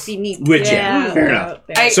this, fair enough.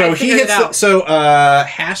 So he hits.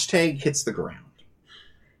 Hashtag hits the ground.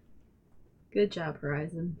 Good job,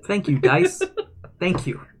 Horizon. Thank you, Dice. Thank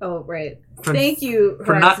you. Oh, right. Thank you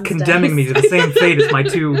for not condemning me to the same fate as my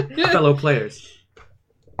two fellow players.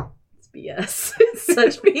 It's BS. It's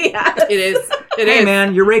such BS. It is. Hey,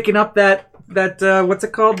 man, you're raking up that what's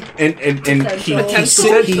it called? And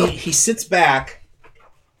he sits back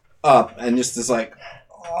up and just is like,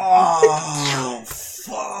 oh,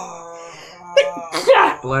 fuck.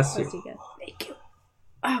 Bless you. Thank you.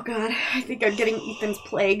 Oh, God. I think I'm getting Ethan's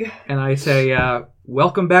plague. And I say,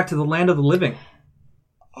 welcome back to the land of the living.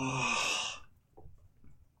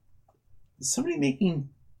 Is somebody making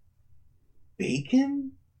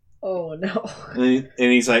bacon? Oh, no. And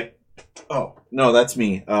he's like, oh, no, that's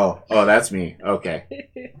me. Oh, that's me. Okay.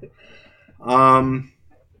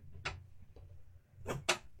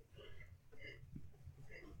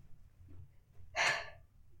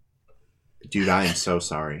 Dude, I am so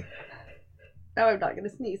sorry. Now I'm not going to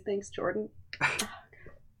sneeze. Thanks, Jordan.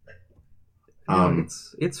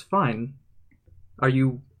 It's fine. Are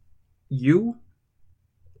you? Yeah.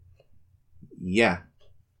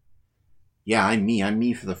 Yeah, I'm me. I'm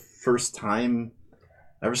me for the first time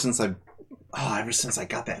ever since I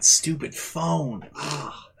got that stupid phone.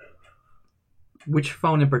 Which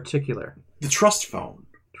phone in particular? The trust phone.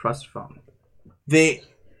 Trust phone. They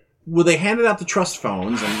handed out the trust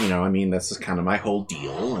phones, and that's just kind of my whole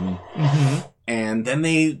deal, and then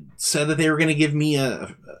they said that they were going to give me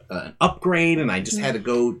an upgrade, and I just had to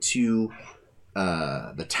go to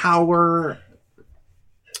the tower,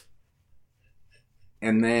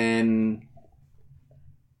 and then,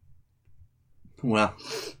 well,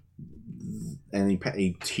 and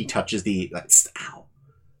he touches the ow.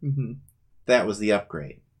 Mm-hmm. That was the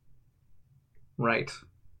upgrade, right?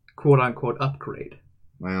 "Quote unquote" upgrade.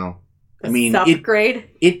 Well, upgrade.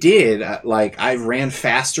 It did. I ran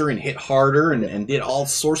faster and hit harder and did all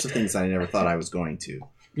sorts of things that I never thought I was going to.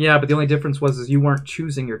 Yeah, but the only difference was you weren't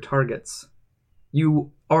choosing your targets.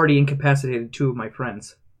 You already incapacitated two of my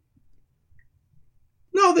friends.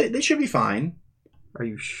 No, they should be fine. Are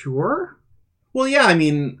you sure? Well, yeah,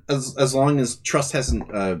 as long as Trust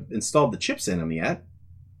hasn't installed the chips in them yet.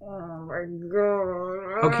 Oh my god.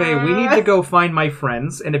 Okay, we need to go find my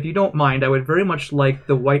friends, and if you don't mind, I would very much like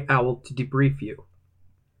the White Owl to debrief you.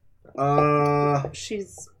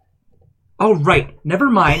 She's... Oh, right. Never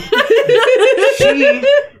mind. She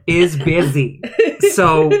is busy.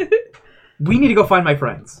 So, we need to go find my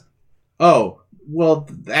friends. Oh, well,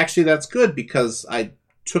 actually that's good, because I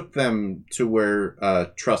took them to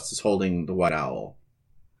where Trust is holding the White Owl.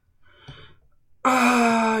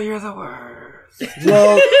 You're the worst.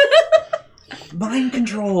 Well, mind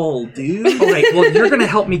control, dude. Alright, well, you're gonna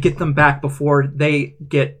help me get them back before they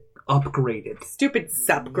get upgraded. Stupid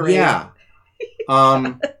subgrade. Yeah.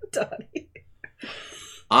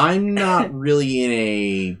 I'm not really in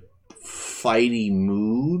a fighty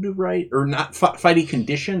mood, right? Or not fighty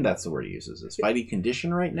condition. That's the word he uses. Is fighty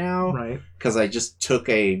condition right now. Right. Because I just took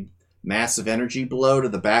a massive energy blow to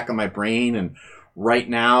the back of my brain, and right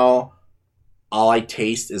now, all I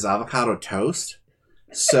taste is avocado toast.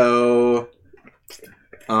 So,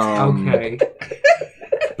 okay.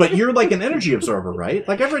 But you're like an energy absorber, right?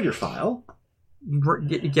 Like, I've read your file.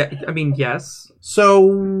 Yeah, yes. So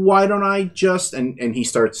why don't I just, and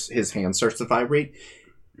his hand starts to vibrate,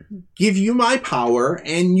 give you my power,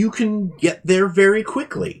 and you can get there very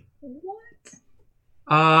quickly.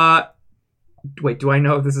 What? Wait, do I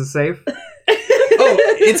know if this is safe? Oh,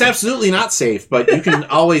 it's absolutely not safe, but you can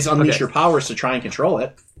always unleash your powers to try and control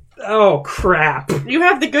it. Oh, crap. You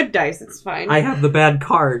have the good dice, it's fine. I have the bad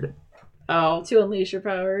card. Oh. To unleash your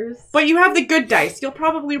powers. But you have the good dice. You'll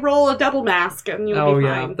probably roll a double mask and you'll be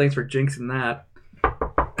fine. Yeah, thanks for jinxing that.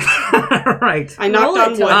 Right. I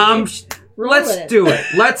knocked on wood. Let's do it.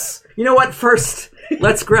 You know what? First,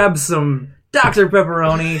 let's grab some Dr.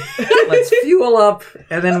 Pepperoni. Let's fuel up,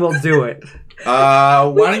 and then we'll do it.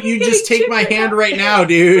 Why don't you just take my hand right now,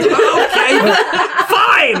 dude? Okay,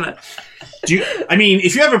 fine.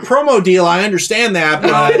 If you have a promo deal, I understand that,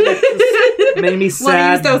 but... Made me sad. Want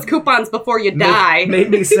to use those coupons before you die.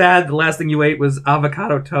 Made me sad. The last thing you ate was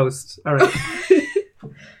avocado toast. All right.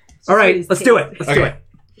 All right, let's do it. Let's do it.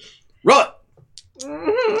 Roll it.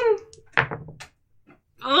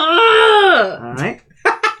 All right.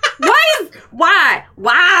 Why?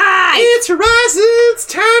 It's Horizon's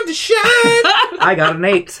time to shine. I got an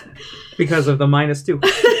 8 because of the -2.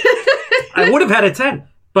 I would have had a 10,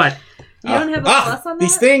 but You don't have a plus on that?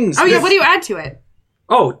 These things. Oh, yeah, what do you add to it?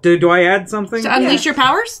 Oh, do I add something? To unleash your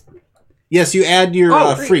powers? Yes, you add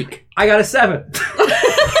your freak. I got a 7.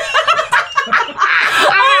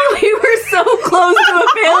 Oh, we were so close to a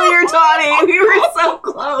failure, Tawny. We were so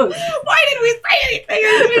close. Why did we say anything?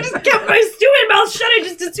 I just kept my stupid mouth shut. I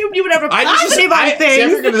just assumed you would have a I positive on See, I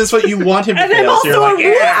things. figured this is what you want him to And I'm fail. So you're also like, a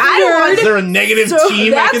nerd. is there a negative So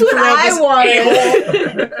team I that's can what throw at I this a-hole?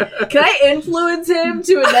 wanted. Can I influence him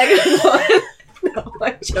to a negative one? No,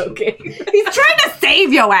 I'm joking. He's trying to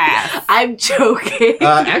save your ass. I'm joking.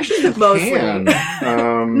 Actually, you Mostly. can.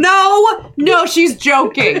 No, she's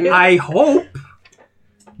joking. I hope.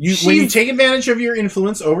 When you take advantage of your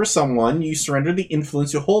influence over someone, you surrender the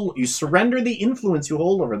influence you hold. You surrender the influence you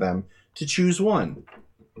hold over them to choose one.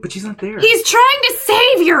 But she's not there. He's trying to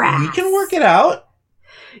save your ass. We can work it out.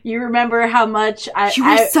 You remember how much You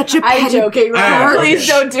were such a I'm petty joking. bitch. Please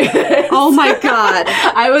don't do this. Oh my god.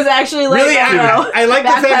 I was actually like, Really, I like the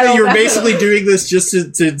fact that you're basically doing this just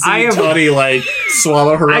to see Tawny like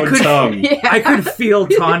swallow her own tongue. Yeah. I could feel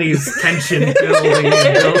Tawny's tension building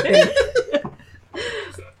and building.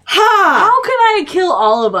 How can I kill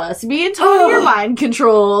all of us? Me and Tony are mind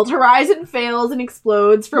controlled. Horizon fails and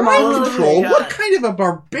explodes from all Mind of control? them. What kind of a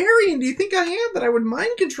barbarian do you think I am that I would mind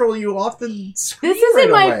control you off the screen? This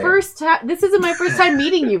isn't right my away? first time. This isn't my first time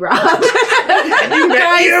meeting you, Rob. Have you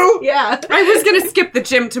met you? Yeah. I was gonna skip the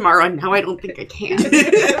gym tomorrow, and now I don't think I can.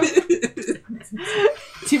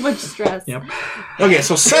 Too much stress. Yep. Okay,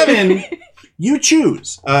 so 7, you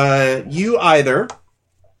choose. You either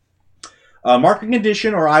mark a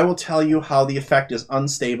condition, or I will tell you how the effect is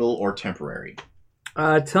unstable or temporary.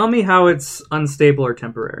 Tell me how it's unstable or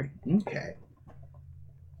temporary. Okay.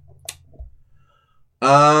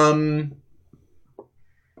 Well,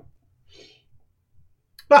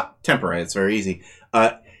 temporary. It's very easy.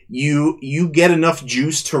 You get enough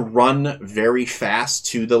juice to run very fast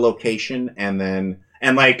to the location, and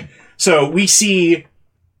so we see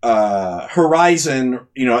Horizon,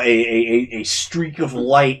 a streak of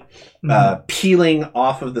light peeling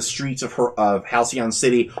off of the streets of Halcyon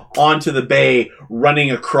City onto the bay, running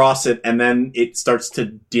across it, and then it starts to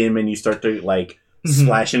dim, and you start to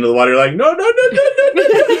splash into the water. You're like, no,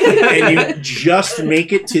 and you just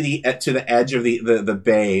make it to the edge of the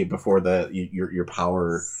bay before your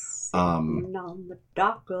power on the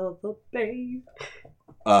dock of the bay.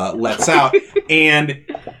 lets out, and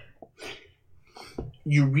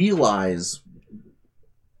you realize,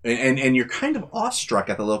 and you're kind of awestruck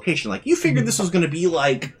at the location. Like, you figured this was going to be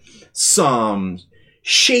like some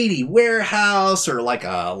shady warehouse or like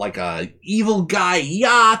a evil guy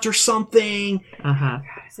yacht or something. Uh-huh.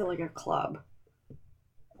 Is it like a club?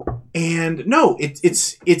 And no,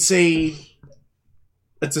 it's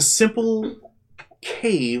a simple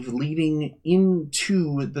cave leading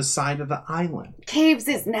into the side of the island. Caves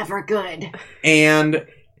is never good. And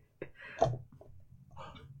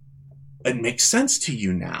it makes sense to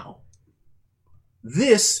you now.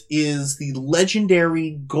 This is the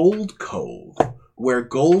legendary Gold Cove, where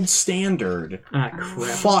Gold Standard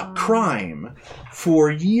fought crime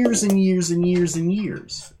for years and years and years and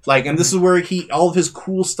years. And this is where all of his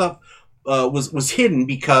cool stuff was hidden,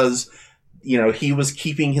 because he was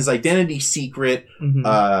keeping his identity secret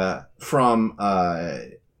from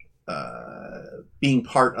being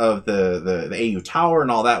part of the AU Tower,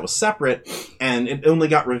 and all that was separate, and it only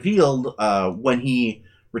got revealed when he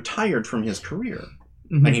retired from his career.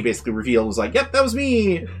 And he basically revealed, was like, yep, that was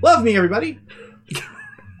me. Love me, everybody.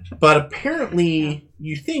 But apparently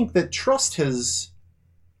you think that Trust has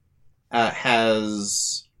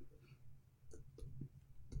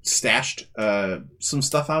stashed some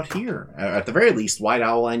stuff out here. At the very least, White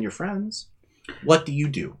Owl and your friends. What do you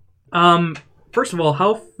do? First of all,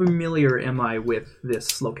 how familiar am I with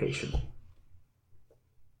this location?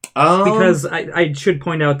 Because I should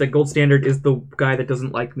point out that Gold Standard is the guy that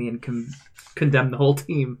doesn't like me and can condemn the whole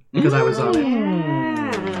team because I was on it.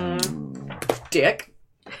 Dick.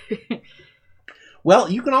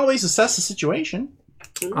 Well, you can always assess the situation.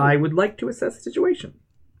 I would like to assess the situation.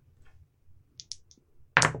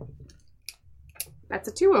 That's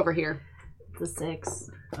a 2 over here. The 6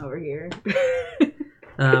 over here.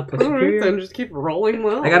 Plus superior. Then just keep rolling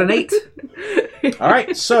well. I got an 8. All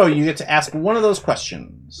right, so you get to ask one of those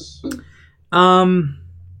questions. How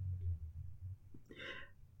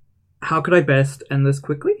could I best end this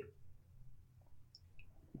quickly?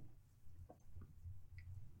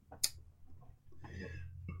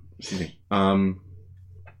 Excuse me.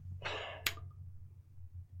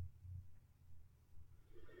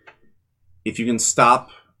 If you can stop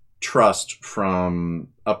Trust from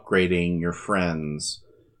upgrading your friends,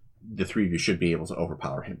 the three of you should be able to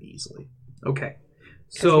overpower him easily. Okay.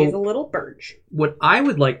 'Cause So he's a little birch. what I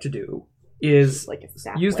would like to do is Like a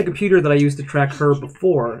sapling. use the computer that I used to track her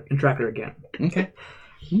before and track her again. Okay.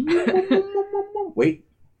 Wait.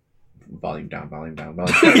 Volume down, volume down,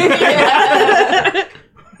 volume down.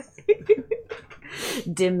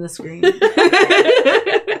 Dim the screen.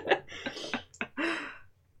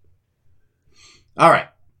 All right.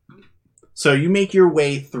 So you make your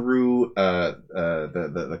way through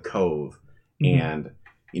the cove, and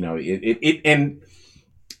you know it and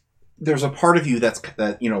there's a part of you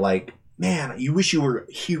that you know, like, man, you wish you were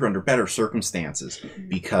here under better circumstances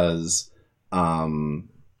because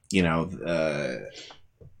you know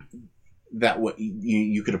that what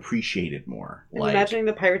you could appreciate it more. I'm Like, imagining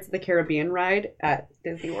the Pirates of the Caribbean ride at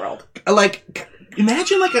Disney World. like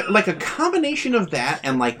imagine like a combination of that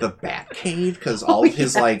and like the Batcave, because all of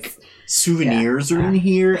his like souvenirs are in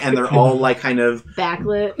here, and they're all like kind of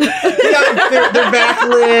Backlit. yeah, they're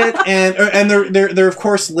backlit, and they're of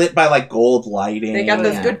course lit by like gold lighting. They got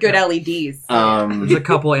those Yeah. good LEDs. There's a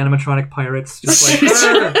couple animatronic pirates just like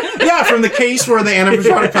yeah, from the case where the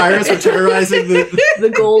animatronic pirates were terrorizing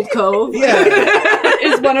The Gold Cove. yeah.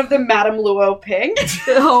 Is one of them Madame Luo pink?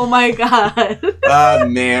 Oh my god.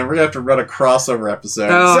 Man, we're gonna have to run a crossover episode.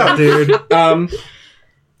 oh, dude.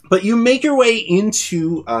 But you make your way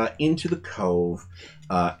into the cove,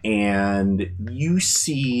 and you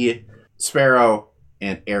see Sparrow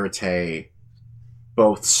and Arete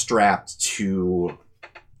both strapped to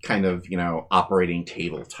kind of, you know, operating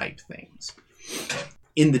table type things.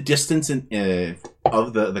 In the distance of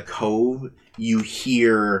the cove, you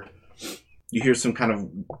hear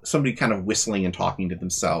somebody kind of whistling and talking to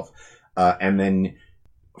themselves, and then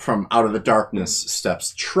from out of the darkness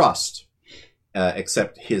steps Trust.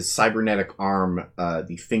 Except his cybernetic arm,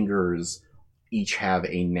 the fingers each have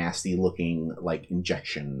a nasty looking like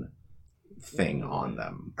injection thing on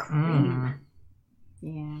them.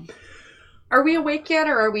 Yeah. Are we awake yet,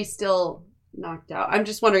 or are we still knocked out? I'm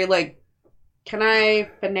just wondering, like, can I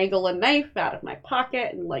finagle a knife out of my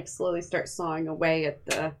pocket and like slowly start sawing away at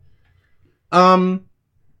the...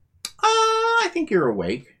 I think you're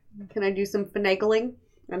awake. Can I do some finagling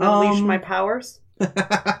and unleash my powers?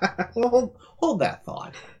 Well, hold that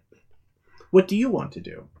thought. What do you want to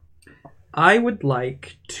do? I would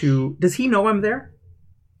like to. Does he know I'm there?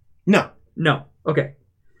 No. No. Okay.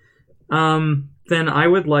 Then I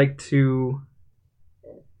would like to.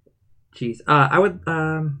 Jeez. I would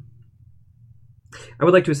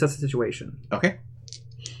like to assess the situation. Okay.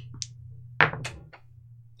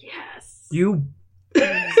 Yes. You.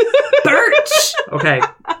 Birch! Okay.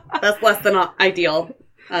 That's less than ideal.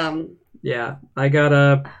 Yeah. I got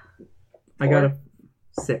a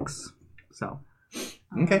 6. So.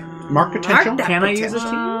 Okay. Mark potential. Can I use a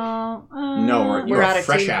team? No, you're out of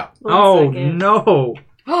fresh team. out. Oh second. no.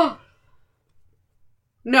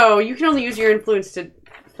 No, you can only use your influence to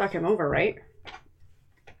fuck him over, right?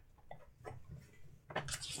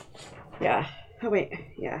 Yeah. Oh, wait.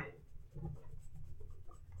 Yeah.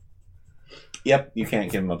 Yep, you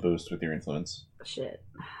can't give him a boost with your influence. Shit.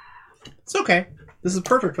 It's okay. This is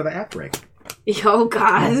perfect for the app break. Oh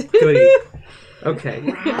god. Goody. Okay.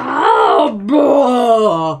 Oh,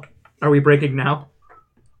 bro. Are we breaking now?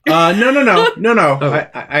 No. Oh.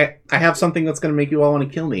 I have something that's going to make you all want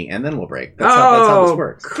to kill me, and then we'll break. That's how this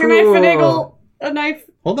works. Can I finagle a knife?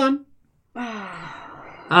 Hold on. All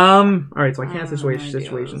right. So I can't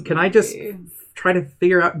situation. Can I just try to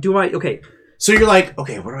figure out? Okay. So you're like,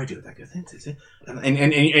 okay, what do I do with that?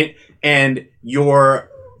 And you're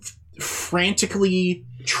frantically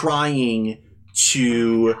trying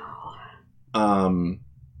to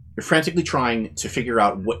figure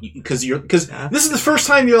out what because this is the first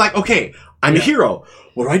time you're like, okay, I'm a hero.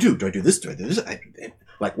 What do I do? Do I do this? Do I do this?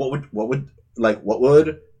 What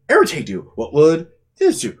would Arete do? What would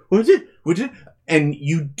this do? What would it? And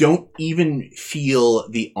you don't even feel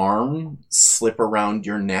the arm slip around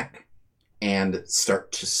your neck and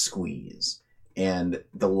start to squeeze. And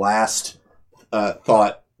the last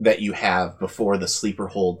thought that you have before the sleeper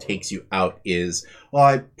hold takes you out is, well,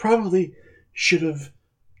 I probably should have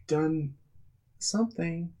done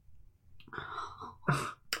something.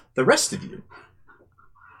 The rest of you,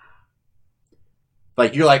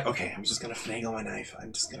 like, you're like, okay, I'm just gonna finagle my knife.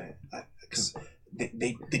 I'm just gonna, because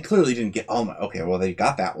they clearly didn't get all my. Okay, well, they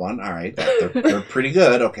got that one. All right, they're pretty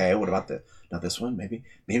good. Okay, what about not this one?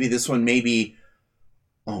 Maybe this one. Maybe.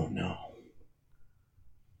 Oh no,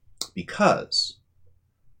 because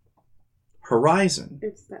Horizon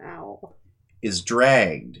It's the owl. is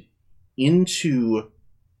dragged into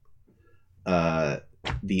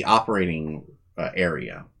the operating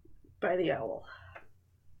area By the owl.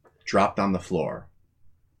 dropped on the floor.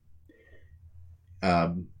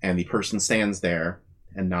 And the person stands there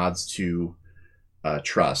and nods to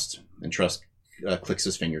Trust. And Trust clicks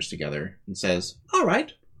his fingers together and says, "All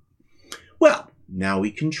right. Well, now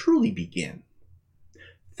we can truly begin.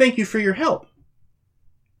 Thank you for your help,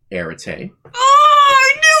 Arete." Oh,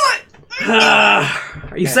 I knew it!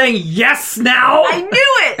 Are you saying yes now? I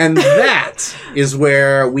knew it! And that is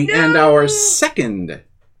where we end our second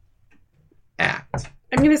act.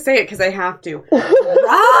 I'm going to say it because I have to.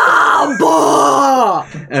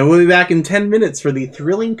 And we'll be back in 10 minutes for the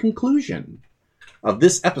thrilling conclusion of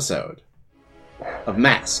this episode of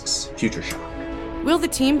Masks Future Shock. Will the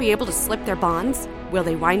team be able to slip their bonds? Will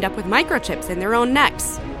they wind up with microchips in their own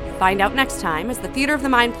necks? Find out next time as the Theater of the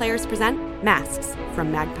Mind players present Masks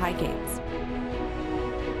from Magpie Games.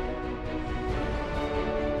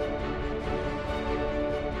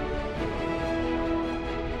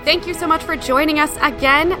 Thank you so much for joining us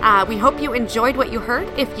again. We hope you enjoyed what you heard.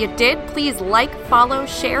 If you did, please like, follow,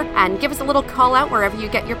 share, and give us a little call out wherever you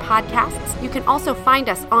get your podcasts. You can also find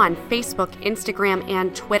us on Facebook, Instagram,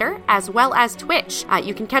 and Twitter, as well as Twitch.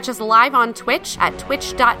 You can catch us live on Twitch at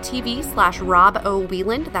twitch.tv/Rob O.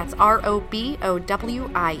 Wieland. That's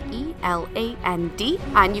ROBOWIELAND.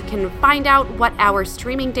 And you can find out what our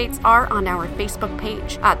streaming dates are on our Facebook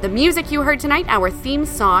page. The music you heard tonight, our theme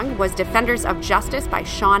song, was Defenders of Justice by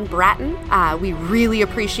Sean Bratton. We really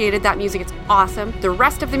appreciated that music. It's awesome. The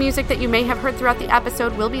rest of the music that you may have heard throughout the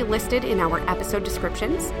episode will be listed in our episode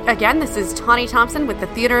descriptions. Again, this is Tawny Thompson with the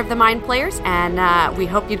Theater of the Mind players, and we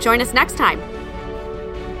hope you join us next time.